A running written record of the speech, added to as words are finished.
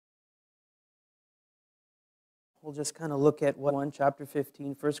We'll just kind of look at chapter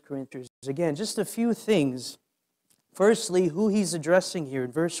 15, 1 Corinthians. Again, just a few things. Firstly, who he's addressing here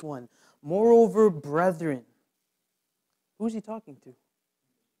in verse 1. Moreover, brethren. Who's he talking to?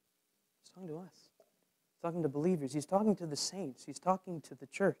 He's talking to us. He's talking to believers. He's talking to the saints. He's talking to the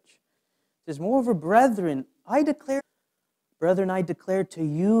church. He says, moreover, brethren, I declare to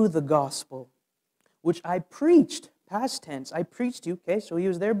you the gospel, which I preached, past tense, I preached to you, okay, so he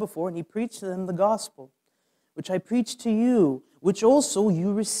was there before, and he preached to them the gospel, which I preached to you, which also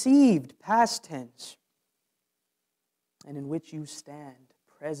you received, past tense, and in which you stand,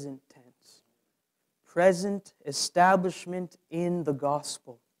 present tense. Present establishment in the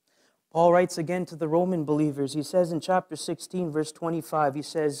gospel. Paul writes again to the Roman believers. He says in chapter 16, verse 25, he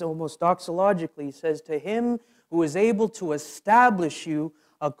says, almost doxologically, he says, to him who is able to establish you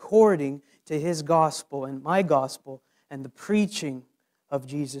according to his gospel and my gospel and the preaching of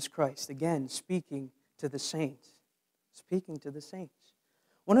Jesus Christ. Again, speaking to the saints. Speaking to the saints.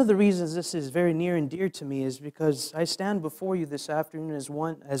 One of the reasons this is very near and dear to me is because I stand before you this afternoon as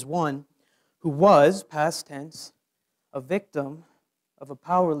one who was, past tense, a victim of a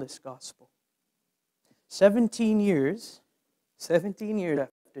powerless gospel. 17 years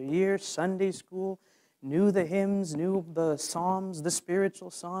after years, Sunday school, knew the hymns, knew the psalms, the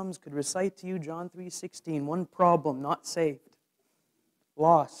spiritual psalms, could recite to you John 3:16. One problem, not saved.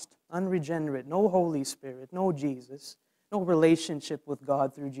 Lost, unregenerate, no Holy Spirit, no Jesus, no relationship with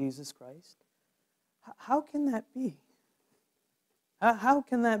God through Jesus Christ. How can that be? How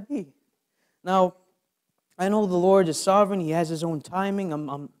can that be? Now, I know the Lord is sovereign. He has His own timing.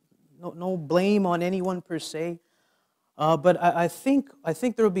 No blame on anyone per se. But I think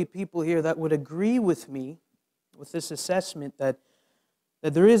there will be people here that would agree with me with this assessment that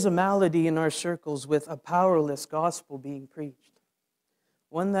there is a malady in our circles with a powerless gospel being preached.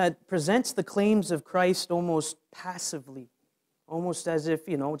 One that presents the claims of Christ almost passively, almost as if,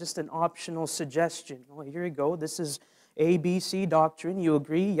 just an optional suggestion. Oh, here you go. This is ABC doctrine. You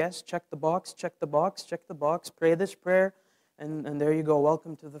agree? Yes, check the box, check the box, check the box. Pray this prayer, and there you go.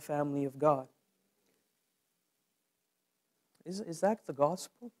 Welcome to the family of God. Is that the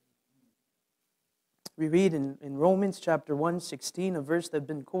gospel? We read in Romans chapter 1:16, a verse that has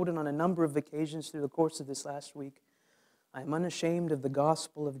been quoted on a number of occasions through the course of this last week. I am unashamed of the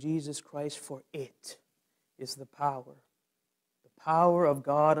gospel of Jesus Christ, for it is the power of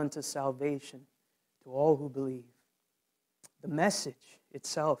God unto salvation to all who believe. The message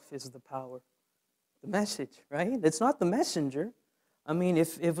itself is the power. The message, right? It's not the messenger. I mean,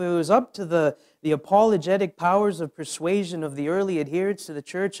 if it was up to the apologetic powers of persuasion of the early adherents to the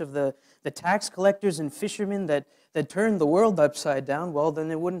church, of the tax collectors and fishermen that turned the world upside down, well,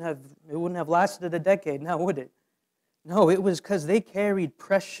 then it wouldn't have lasted a decade, now would it? No, it was because they carried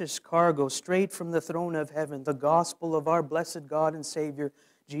precious cargo straight from the throne of heaven, the gospel of our blessed God and Savior,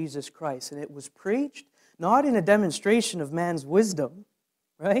 Jesus Christ. And it was preached not in a demonstration of man's wisdom,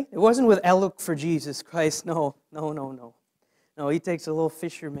 right? It wasn't with eloquence for Jesus Christ. No. No, he takes a little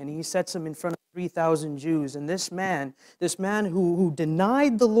fisherman, he sets him in front of 3,000 Jews, and this man who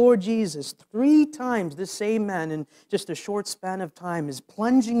denied the Lord Jesus 3 times, this same man in just a short span of time is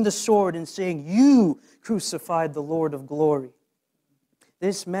plunging the sword and saying, you crucified the Lord of glory.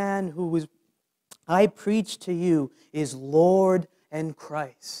 This man who I preach to you is Lord and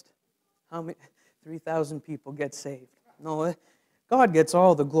Christ. How many? 3,000 people get saved. No, God gets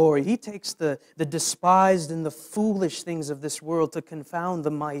all the glory. He takes the despised and the foolish things of this world to confound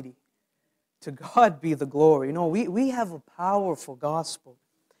the mighty. To God be the glory. No, we have a powerful gospel.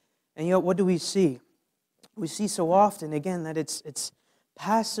 And yet, what do we see? We see so often, again, that it's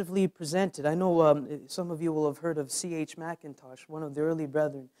passively presented. I know some of you will have heard of C.H. Mackintosh, one of the early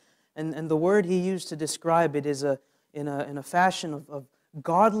brethren. And the word he used to describe it is in a fashion of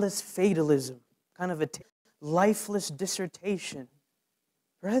godless fatalism, kind of a lifeless dissertation.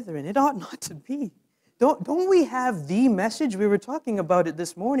 Brethren, it ought not to be. Don't we have the message? We were talking about it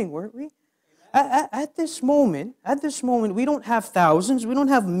this morning, weren't we? At this moment, we don't have thousands, we don't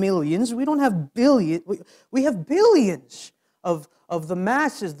have millions, we don't have billions. We have billions of the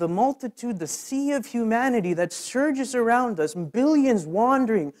masses, the multitude, the sea of humanity that surges around us, billions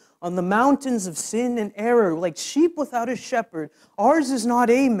wandering on the mountains of sin and error like sheep without a shepherd. Ours is not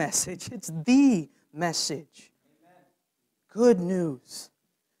a message, it's the message. Good news.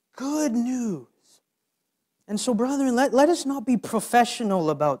 Good news. And so, brethren, let us not be professional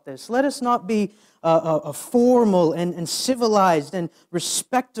about this. Let us not be formal and civilized and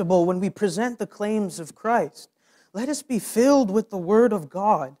respectable when we present the claims of Christ. Let us be filled with the Word of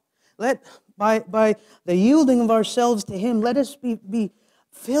God. By the yielding of ourselves to Him, let us be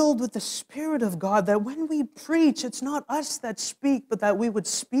filled with the Spirit of God, that when we preach, it's not us that speak, but that we would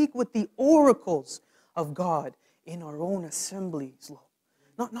speak with the oracles of God in our own assemblies,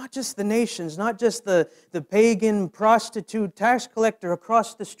 Lord. Not just the nations, not just the pagan, prostitute, tax collector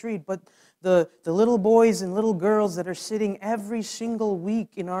across the street, but the little boys and little girls that are sitting every single week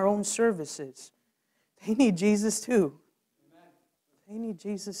in our own services. They need Jesus too. They need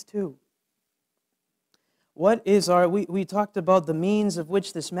Jesus too. What is we talked about the means of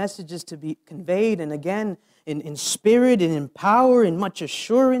which this message is to be conveyed, and again, in spirit and in power and much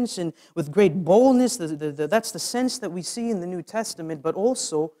assurance and with great boldness. That's the sense that we see in the New Testament, but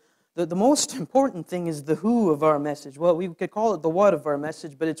also the most important thing is the who of our message. Well, we could call it the what of our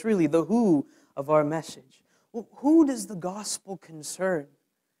message, but it's really the who of our message. Well, who does the gospel concern?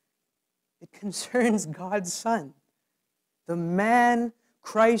 It concerns God's Son, the man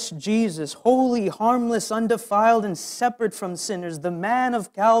Christ Jesus, holy, harmless, undefiled, and separate from sinners, the man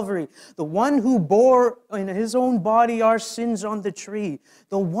of Calvary, the one who bore in his own body our sins on the tree,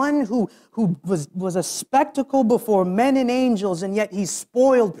 the one who was a spectacle before men and angels, and yet he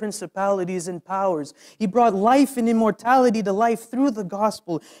spoiled principalities and powers. He brought life and immortality to life through the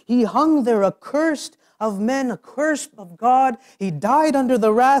gospel. He hung there accursed of men, accursed of God. He died under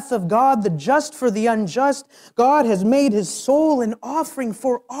the wrath of God, the just for the unjust. God has made his soul an offering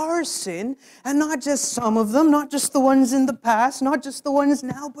for our sin, and not just some of them, not just the ones in the past, not just the ones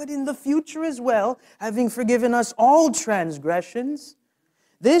now, but in the future as well, having forgiven us all transgressions.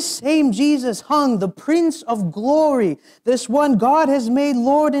 This same Jesus hung, the Prince of Glory, this one God has made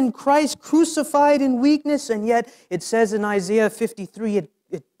Lord in Christ, crucified in weakness, and yet it says in Isaiah 53, it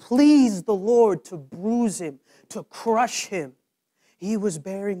pleased the Lord to bruise him, to crush him. He was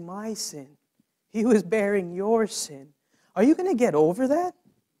bearing my sin. He was bearing your sin. Are you going to get over that?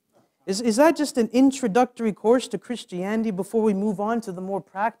 Is that just an introductory course to Christianity before we move on to the more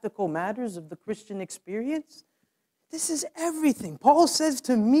practical matters of the Christian experience? This is everything. Paul says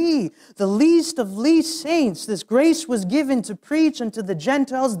to me, the least of least saints, this grace was given to preach unto the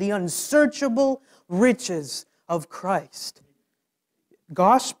Gentiles the unsearchable riches of Christ.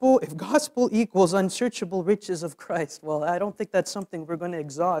 If gospel equals unsearchable riches of Christ, well, I don't think that's something we're going to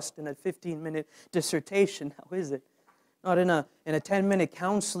exhaust in a 15-minute dissertation now, is it? Not in a 10-minute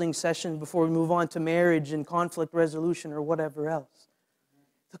counseling session before we move on to marriage and conflict resolution or whatever else.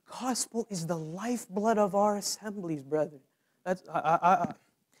 The gospel is the lifeblood of our assemblies, brethren. You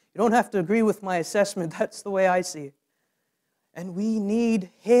don't have to agree with my assessment. That's the way I see it. And we need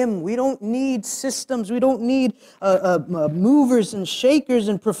Him. We don't need systems. We don't need movers and shakers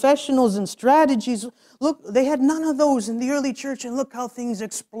and professionals and strategies. Look, they had none of those in the early church, and look how things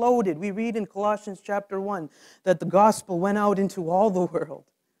exploded. We read in Colossians chapter 1 that the gospel went out into all the world.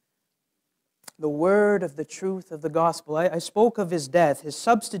 The word of the truth of the gospel. I spoke of His death, His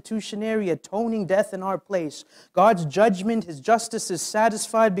substitutionary atoning death in our place. God's judgment, His justice is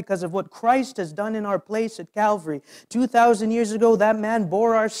satisfied because of what Christ has done in our place at Calvary. 2,000 years ago, that man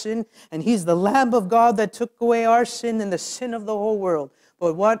bore our sin, and He's the Lamb of God that took away our sin and the sin of the whole world.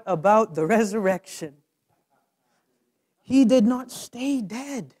 But what about the resurrection? He did not stay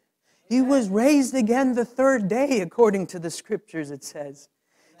dead. He was raised again the third day, according to the Scriptures, it says.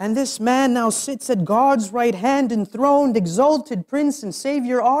 And this man now sits at God's right hand, enthroned, exalted Prince and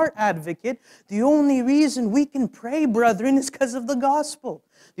Savior, our advocate. The only reason we can pray, brethren, is because of the gospel.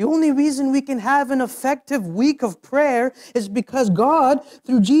 The only reason we can have an effective week of prayer is because God,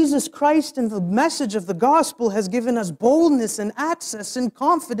 through Jesus Christ and the message of the gospel, has given us boldness and access and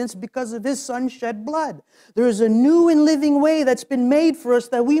confidence because of His Son's shed blood. There is a new and living way that's been made for us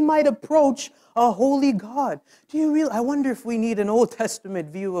that we might approach a holy God. I wonder if we need an Old Testament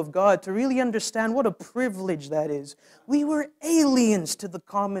view of God to really understand what a privilege that is. We were aliens to the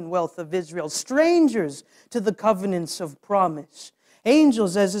commonwealth of Israel, strangers to the covenants of promise.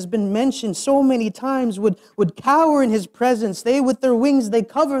 Angels, as has been mentioned so many times, would cower in His presence. They, with their wings, they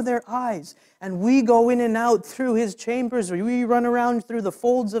cover their eyes. And we go in and out through His chambers, or we run around through the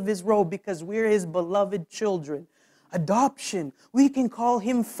folds of His robe because we're His beloved children. Adoption, we can call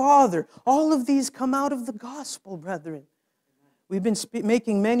Him Father. All of these come out of the gospel, brethren. We've been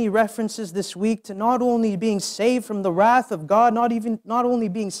making many references this week to not only being saved from the wrath of God, not only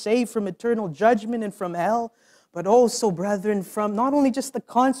being saved from eternal judgment and from hell, but also, brethren, from not only just the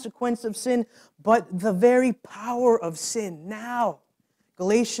consequence of sin, but the very power of sin now.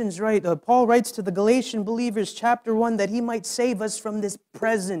 Paul writes to the Galatian believers, chapter 1, that he might save us from this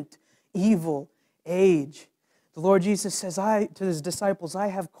present evil age. The Lord Jesus says to His disciples, I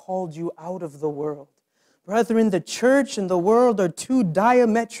have called you out of the world. Brethren, the church and the world are two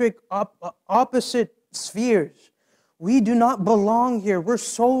diametric opposite spheres. We do not belong here. We're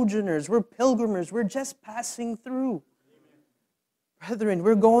sojourners. We're pilgrims. We're just passing through. Brethren,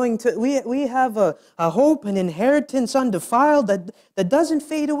 we have a hope, an inheritance undefiled that doesn't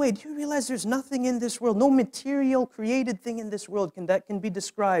fade away. Do you realize there's nothing in this world, no material created thing in this world that can be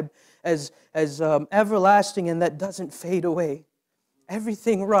described as everlasting and that doesn't fade away?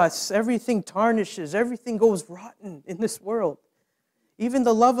 Everything rusts, everything tarnishes, everything goes rotten in this world. Even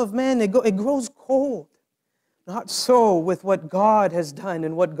the love of man, it grows cold. Not so with what God has done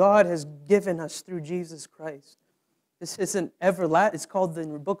and what God has given us through Jesus Christ. This isn't everlasting. It's called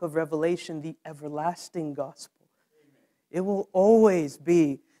in the book of Revelation the everlasting gospel. It will always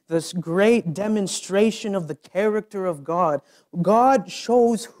be this great demonstration of the character of God. God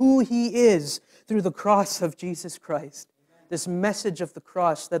shows who He is through the cross of Jesus Christ. This message of the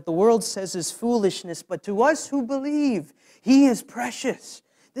cross that the world says is foolishness, but to us who believe, He is precious.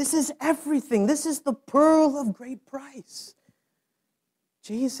 This is everything. This is the pearl of great price.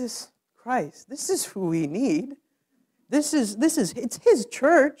 Jesus Christ. This is who we need. It's His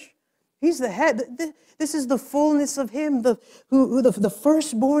church. He's the head. This is the fullness of Him, the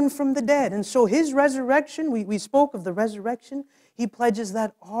firstborn from the dead. And so His resurrection, we spoke of the resurrection, He pledges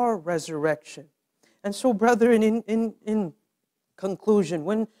that our resurrection. And so, brethren, in conclusion,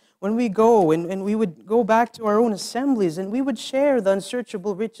 when we go and we would go back to our own assemblies and we would share the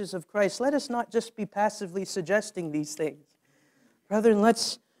unsearchable riches of Christ, let us not just be passively suggesting these things. Brethren,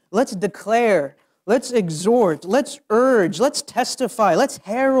 let's declare, let's exhort, let's urge, let's testify, let's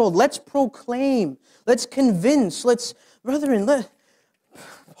herald, let's proclaim, let's convince,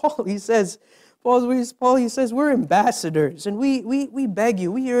 Paul, he says, we're ambassadors, and we beg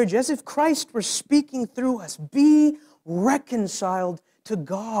you, we urge you, as if Christ were speaking through us, be reconciled to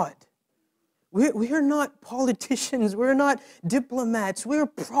God. We're not politicians. We're not diplomats. We're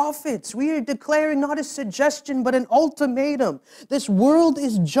prophets. We are declaring not a suggestion, but an ultimatum. This world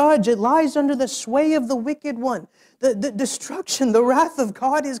is judged. It lies under the sway of the wicked one. The destruction, the wrath of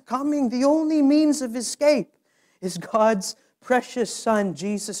God is coming. The only means of escape is God's precious Son,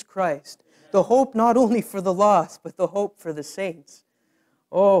 Jesus Christ. The hope not only for the lost, but the hope for the saints.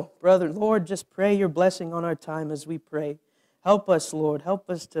 Oh, brother, Lord, just pray your blessing on our time as we pray. Help us, Lord. Help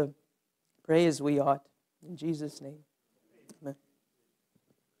us to pray as we ought. In Jesus' name.